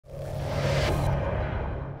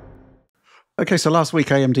Okay, so last week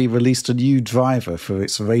AMD released a new driver for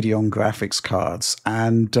its Radeon graphics cards,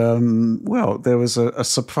 and well, there was a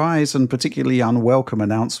surprise and particularly unwelcome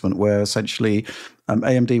announcement where essentially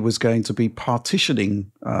AMD was going to be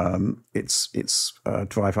partitioning its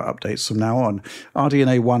driver updates from now on.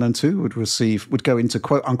 RDNA 1 and 2 would go into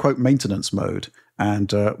quote unquote maintenance mode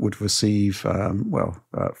and would receive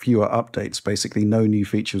fewer updates. Basically, no new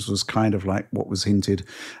features was kind of like what was hinted,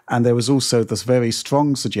 and there was also this very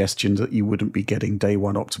strong suggestion that you wouldn't be getting day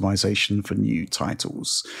one optimization for new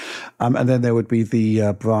titles, and then there would be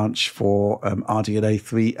the branch for RDNA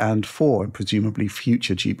 3 and 4, and presumably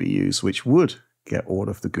future GPUs, which would get all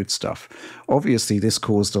of the good stuff. Obviously, this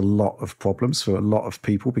caused a lot of problems for a lot of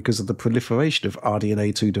people because of the proliferation of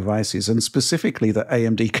RDNA 2 devices, and specifically that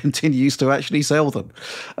AMD continues to actually sell them.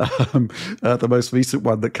 The most recent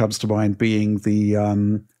one that comes to mind being the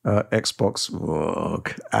Xbox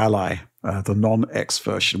Ally, the non-X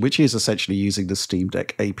version, which is essentially using the Steam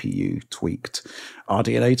Deck APU tweaked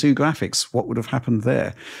RDNA 2 graphics. What would have happened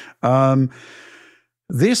there?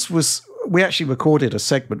 We actually recorded a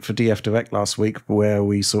segment for DF Direct last week where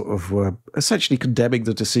we sort of were essentially condemning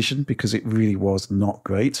the decision because it really was not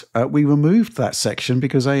great. We removed that section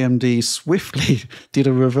because AMD swiftly did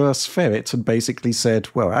a reverse ferret and basically said,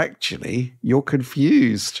 well, actually, you're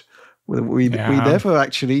confused. We never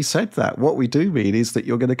actually said that. What we do mean is that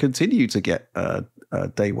you're going to continue to get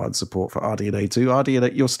day one support for RDNA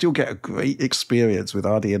 2. You'll still get a great experience with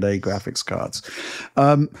RDNA graphics cards.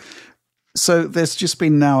 So there's just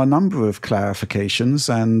been now a number of clarifications,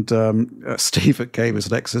 and Steve at Gamers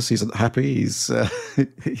Nexus, he's happy.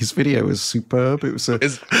 His video was superb. It was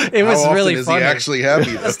really is funny. He actually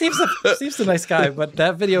happy? Steve's a nice guy, but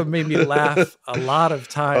that video made me laugh a lot of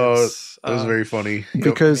times. It was very funny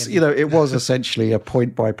because it was essentially a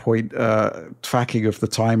point-by-point tracking of the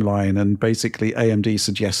timeline, and basically AMD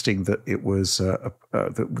suggesting that it was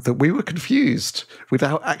that we were confused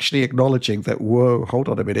without actually acknowledging that. Whoa, hold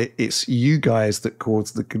on a minute! It's you guys that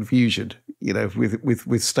caused the confusion.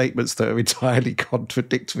 With statements that are entirely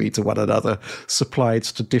contradictory to one another, supplied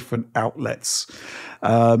to different outlets.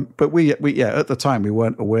 But we at the time we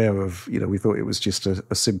weren't aware of. We thought it was just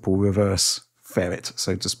a simple reverse ferret,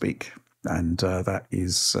 so to speak. And that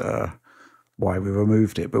is why we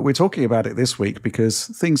removed it. But we're talking about it this week because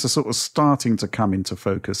things are sort of starting to come into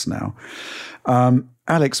focus now.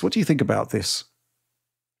 Alex, what do you think about this?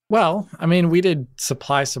 Well, I mean, we did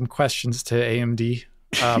supply some questions to AMD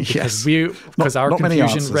because our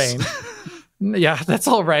confusion reigned. Yeah, that's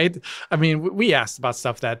all right. I mean, we asked about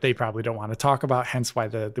stuff that they probably don't want to talk about, hence why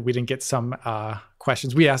we didn't get some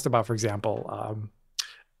questions. We asked about, for example,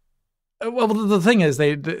 well, the thing is,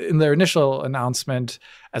 in their initial announcement,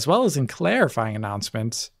 as well as in clarifying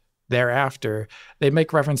announcements thereafter, they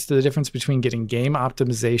make reference to the difference between getting game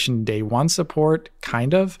optimization day one support,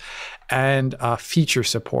 kind of, and feature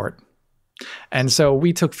support. And so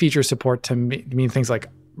we took feature support to mean things like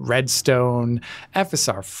Redstone,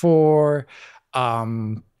 FSR 4.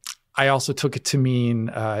 I also took it to mean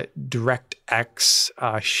DirectX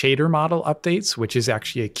shader model updates, which is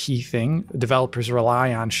actually a key thing. Developers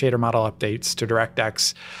rely on shader model updates to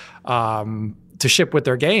DirectX to ship with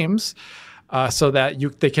their games so that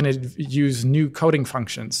they can use new coding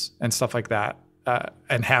functions and stuff like that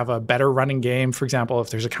and have a better running game. For example, if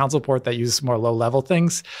there's a console port that uses more low-level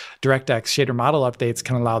things, DirectX shader model updates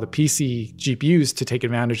can allow the PC GPUs to take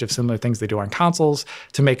advantage of similar things they do on consoles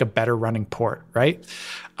to make a better running port, right?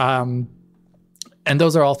 And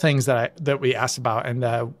those are all things that we asked about, and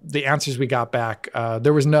the answers we got back,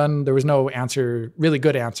 there was no answer, really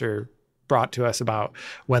good answer brought to us about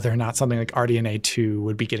whether or not something like RDNA 2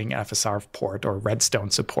 would be getting FSR port or Redstone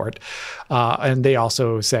support. And they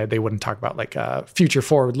also said they wouldn't talk about like future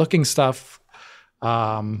forward-looking stuff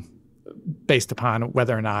based upon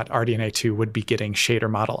whether or not RDNA 2 would be getting shader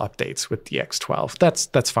model updates with the X12.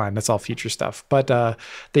 That's fine. That's all future stuff. But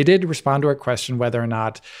they did respond to our question whether or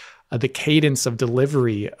not the cadence of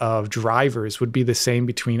delivery of drivers would be the same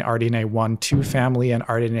between RDNA 1, 2 family and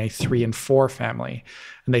RDNA 3 and 4 family.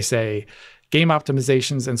 And they say game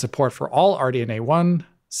optimizations and support for all RDNA 1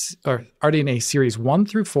 or RDNA series 1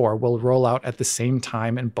 through 4 will roll out at the same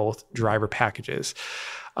time in both driver packages.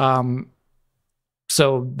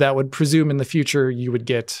 So that would presume in the future you would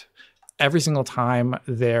get every single time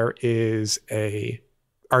there is a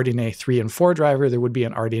RDNA 3 and 4 driver, there would be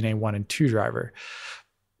an RDNA 1 and 2 driver.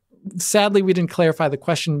 Sadly, we didn't clarify the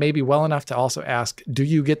question maybe well enough to also ask, do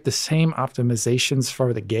you get the same optimizations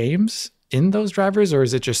for the games in those drivers? Or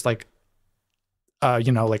is it just like,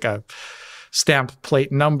 like a stamp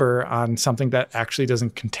plate number on something that actually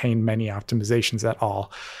doesn't contain many optimizations at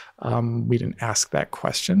all. We didn't ask that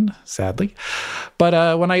question, sadly.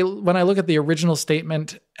 But when I look at the original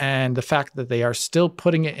statement and the fact that they are still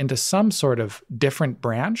putting it into some sort of different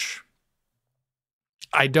branch,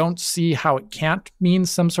 I don't see how it can't mean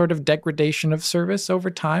some sort of degradation of service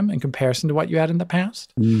over time in comparison to what you had in the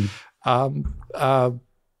past.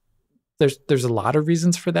 There's a lot of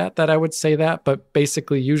reasons for that I would say that, but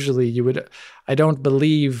basically usually I don't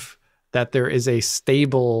believe that there is a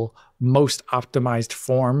stable, most optimized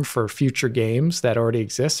form for future games that already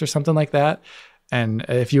exists or something like that. And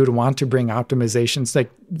if you would want to bring optimizations,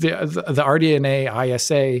 like the RDNA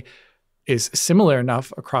ISA is similar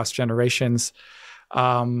enough across generations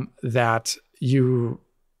that you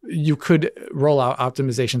could roll out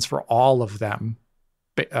optimizations for all of them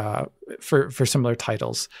for similar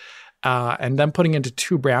titles. And then putting into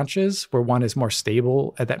two branches where one is more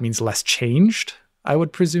stable, and that means less changed, I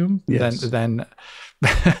would presume. Yes. Then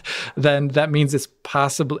that means it's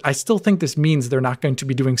possible. I still think this means they're not going to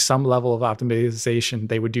be doing some level of optimization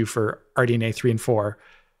they would do for RDNA 3 and 4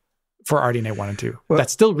 for RDNA 1 and 2. Well, that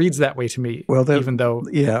still reads that way to me, even though...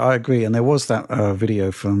 Yeah, I agree. And there was that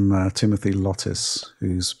video from Timothy Lottis,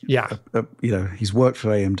 who's, he's worked for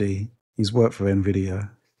AMD, he's worked for NVIDIA.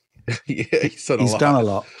 He's done a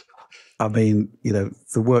lot. I mean,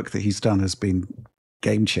 the work that he's done has been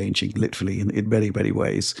game-changing, literally, in many, many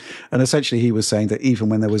ways. And essentially, he was saying that even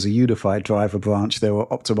when there was a unified driver branch, there were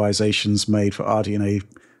optimizations made for RDNA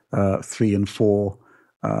 3 and 4,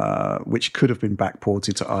 which could have been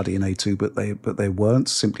backported to RDNA 2, but they weren't,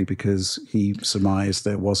 simply because he surmised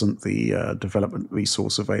there wasn't the development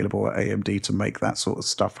resource available at AMD to make that sort of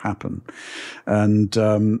stuff happen. And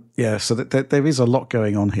so that there is a lot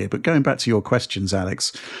going on here. But going back to your questions,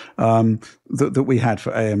 Alex, that we had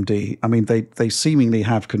for AMD, I mean, they seemingly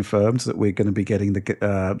have confirmed that we're going to be getting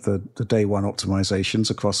the day one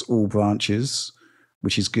optimizations across all branches,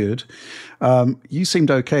 which is good. You seemed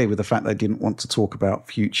okay with the fact they didn't want to talk about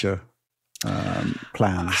future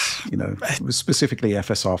plans, specifically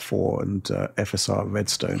FSR 4 and FSR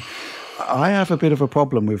Redstone. I have a bit of a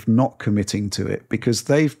problem with not committing to it, because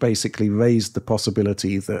they've basically raised the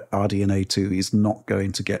possibility that RDNA 2 is not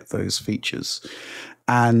going to get those features.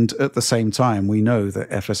 And at the same time, we know that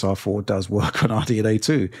FSR 4 does work on RDNA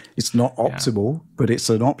 2. It's not optimal, but it's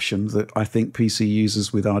an option that I think PC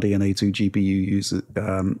users with RDNA 2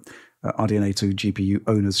 GPU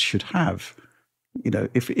owners should have.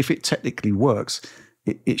 If it technically works,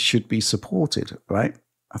 it should be supported, right?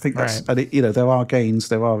 I think that's, and there are gains,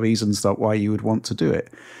 there are reasons that why you would want to do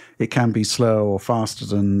it. It can be slower or faster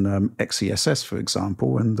than XeSS, for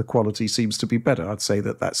example, and the quality seems to be better. I'd say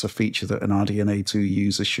that that's a feature that an RDNA 2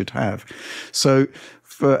 user should have. So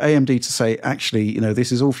for AMD to say, actually,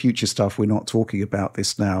 this is all future stuff, we're not talking about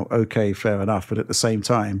this now, okay, fair enough. But at the same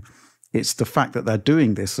time, it's the fact that they're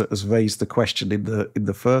doing this that has raised the question in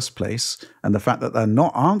the first place, and the fact that they're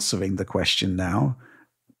not answering the question now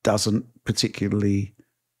doesn't particularly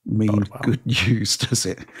mean good news, does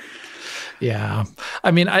it? Yeah. I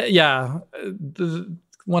mean,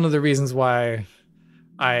 one of the reasons why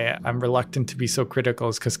I'm reluctant to be so critical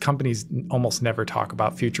is because companies almost never talk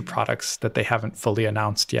about future products that they haven't fully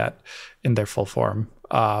announced yet in their full form.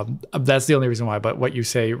 That's the only reason why. But what you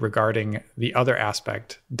say regarding the other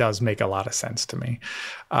aspect does make a lot of sense to me.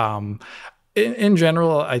 In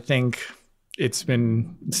general, I think it's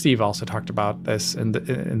been, Steve also talked about this in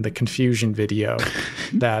the confusion video,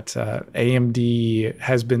 that AMD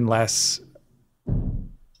has been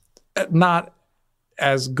not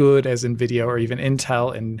as good as NVIDIA or even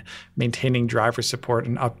Intel in maintaining driver support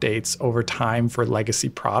and updates over time for legacy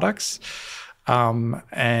products.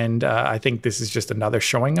 And I think this is just another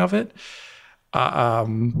showing of it.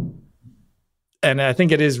 And I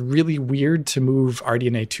think it is really weird to move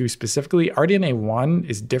RDNA 2 specifically. RDNA 1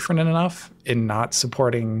 is different enough in not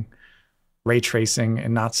supporting ray tracing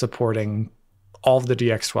and not supporting all of the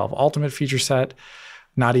DX12 Ultimate feature set,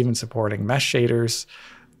 not even supporting mesh shaders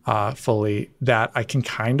fully, that I can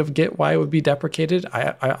kind of get why it would be deprecated.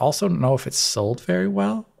 I also don't know if it's sold very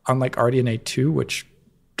well, unlike RDNA 2, which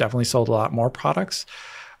definitely sold a lot more products.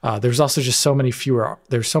 There's also just so many fewer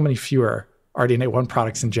RDNA 1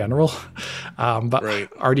 products in general. But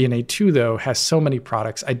RDNA 2, though, has so many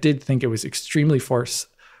products. I did think it was extremely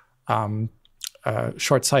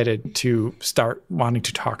short-sighted to start wanting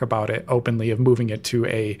to talk about it openly, of moving it to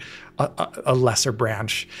a lesser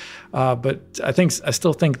branch. But I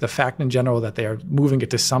still think the fact in general that they are moving it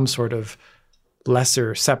to some sort of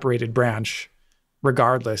lesser separated branch,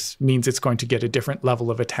 regardless, means it's going to get a different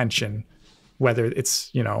level of attention, whether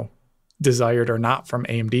it's, desired or not from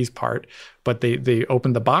AMD's part, but they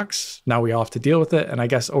opened the box. Now we all have to deal with it. And I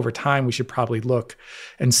guess over time, we should probably look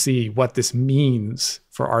and see what this means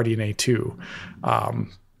for RDNA 2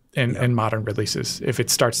 in modern releases. If it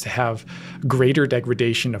starts to have greater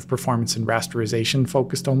degradation of performance in rasterization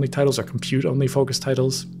focused only titles or compute only focused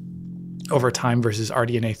titles over time versus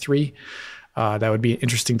RDNA 3, that would be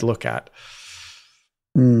interesting to look at.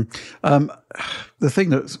 The thing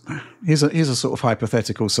that here's a sort of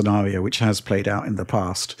hypothetical scenario which has played out in the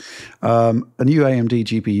past. A new AMD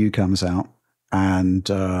GPU comes out,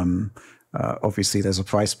 and obviously there's a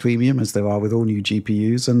price premium, as there are with all new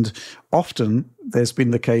GPUs, and often there's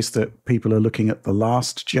been the case that people are looking at the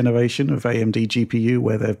last generation of AMD GPU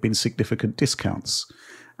where there have been significant discounts,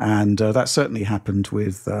 and that certainly happened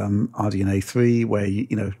with RDNA 3, where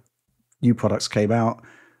new products came out.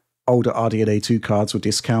 Older RDNA 2 cards were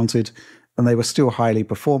discounted, and they were still highly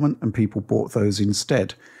performant, and people bought those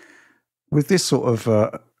instead. With this sort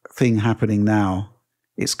of thing happening now,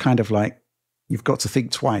 it's kind of like you've got to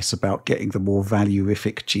think twice about getting the more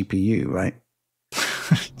value-ific GPU, right?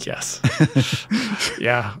 Yes.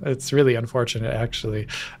 Yeah, it's really unfortunate, actually.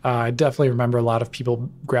 I definitely remember a lot of people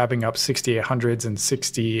grabbing up 6800s and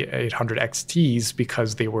 6800 XTs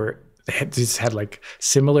because they just had like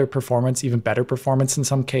similar performance, even better performance in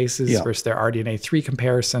some cases versus their RDNA 3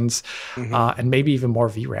 comparisons, and maybe even more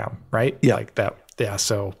VRAM, right? Yeah. Like that. Yeah.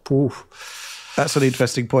 So, that's an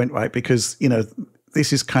interesting point, right? Because,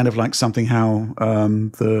 this is kind of like something how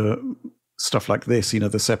the stuff like this,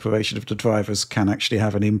 the separation of the drivers can actually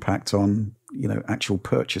have an impact on, actual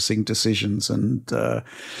purchasing decisions. And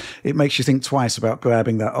it makes you think twice about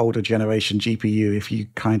grabbing that older generation GPU if you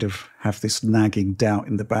kind of have this nagging doubt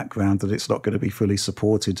in the background that it's not going to be fully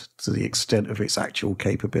supported to the extent of its actual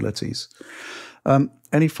capabilities.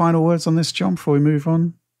 Any final words on this, John, before we move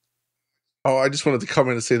on? Oh, I just wanted to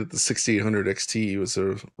comment and say that the 6800 XT was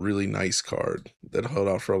a really nice card that held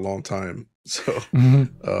out for a long time. So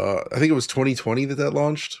I think it was 2020 that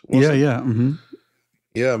launched. Yeah. Mm-hmm.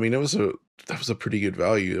 Yeah, I mean, that was a pretty good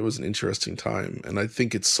value. It was an interesting time, and I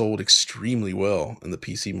think it sold extremely well in the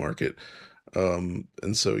PC market.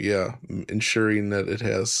 And so, yeah, ensuring that it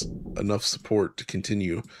has enough support to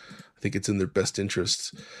continue, I think it's in their best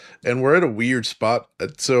interest. And we're at a weird spot.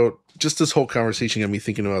 So just this whole conversation got me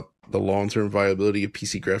thinking about the long-term viability of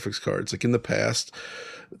PC graphics cards. Like in the past,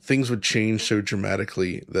 things would change so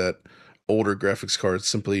dramatically that older graphics cards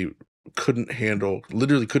simply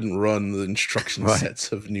literally couldn't run the instruction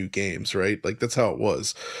sets of new games, right? Like that's how it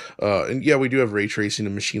was. And yeah, we do have ray tracing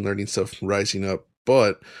and machine learning stuff rising up,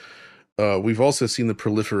 but we've also seen the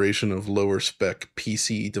proliferation of lower spec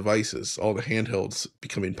PC devices, all the handhelds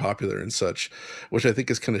becoming popular and such, which I think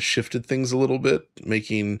has kind of shifted things a little bit,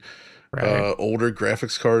 making older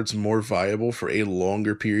graphics cards more viable for a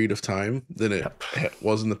longer period of time than it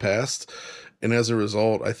was in the past. And as a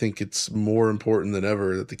result, I think it's more important than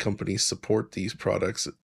ever that the companies support these products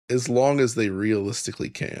as long as they realistically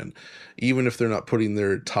can, even if they're not putting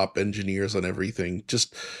their top engineers on everything,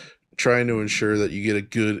 just trying to ensure that you get a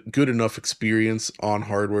good enough experience on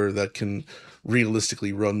hardware that can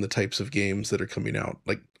realistically run the types of games that are coming out.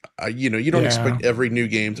 Like, you don't expect every new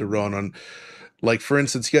game to run on, like, for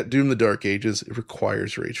instance, you got Doom: The Dark Ages. It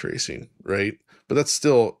requires ray tracing, right? But that's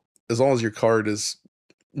still, as long as your card is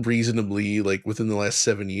reasonably, like, within the last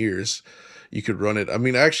 7 years, you could run it. I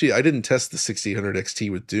mean, actually, I didn't test the 6800 XT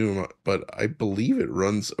with Doom, but I believe it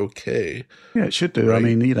runs okay. Yeah, it should do. Right? I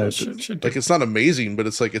mean, should like, it's not amazing, but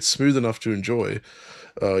it's like, it's smooth enough to enjoy.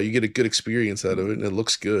 You get a good experience out of it, and it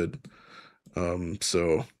looks good.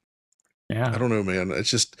 So yeah, I don't know, man. It's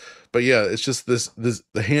just the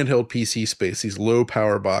handheld PC space, these low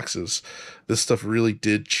power boxes, this stuff really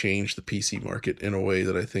did change the PC market in a way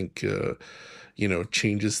that I think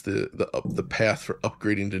changes the path for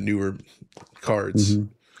upgrading to newer cards.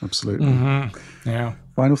 Mm-hmm. Absolutely. Mm-hmm. Yeah.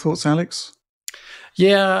 Final thoughts, Alex?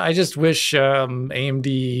 Yeah, I just wish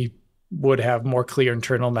AMD would have more clear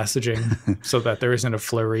internal messaging so that there isn't a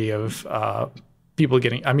flurry of people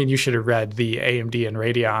getting. I mean, you should have read the AMD and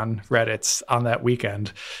Radeon Reddits on that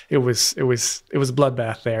weekend. It was a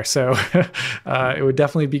bloodbath there. So it would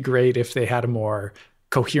definitely be great if they had a more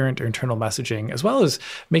coherent internal messaging, as well as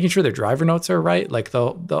making sure their driver notes are right. Like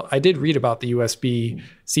I did read about the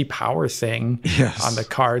USB-C power thing on the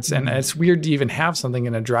cards, and it's weird to even have something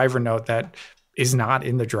in a driver note that is not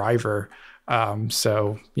in the driver.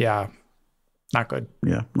 So yeah, not good.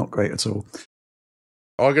 Yeah, not great at all.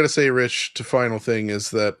 All I got to say, Rich, to final thing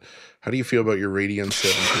is that How do you feel about your Radeon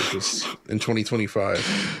 7 purchase in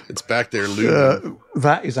 2025? It's back there looming.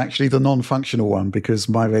 That is actually the non-functional one because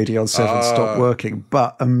my Radeon 7 stopped working.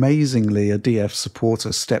 But amazingly, a DF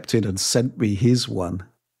supporter stepped in and sent me his one.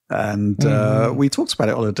 And we talked about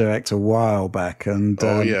it on a direct a while back, and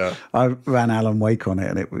I ran Alan Wake on it,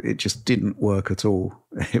 and it just didn't work at all.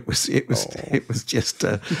 It was just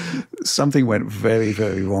something went very,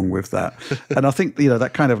 very wrong with that. And I think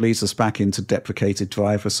that kind of leads us back into deprecated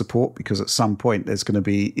driver support, because at some point there's going to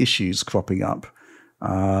be issues cropping up.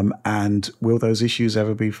 And will those issues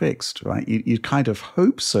ever be fixed? Right? You kind of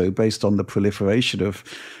hope so, based on the proliferation of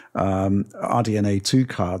RDNA 2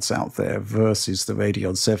 cards out there versus the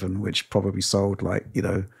Radeon 7, which probably sold like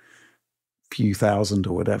few thousand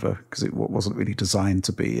or whatever, because it wasn't really designed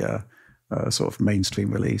to be a sort of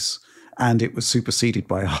mainstream release. And it was superseded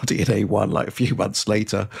by RDNA 1 like a few months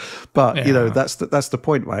later. But that's the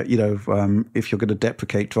point, right? If you're going to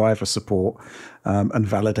deprecate driver support and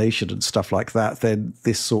validation and stuff like that, then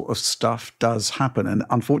this sort of stuff does happen. And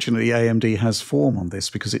unfortunately, AMD has form on this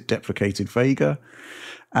because it deprecated Vega,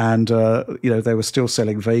 and they were still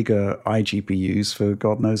selling Vega iGPUs for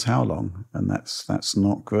God knows how long, and that's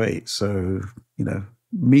not great. So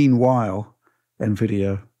meanwhile,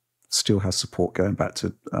 NVIDIA still has support going back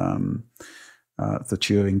to the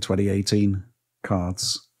Turing 2018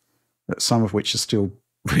 cards, some of which are still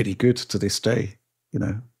really good to this day.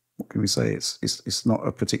 What can we say? It's not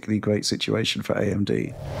a particularly great situation for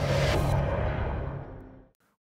AMD.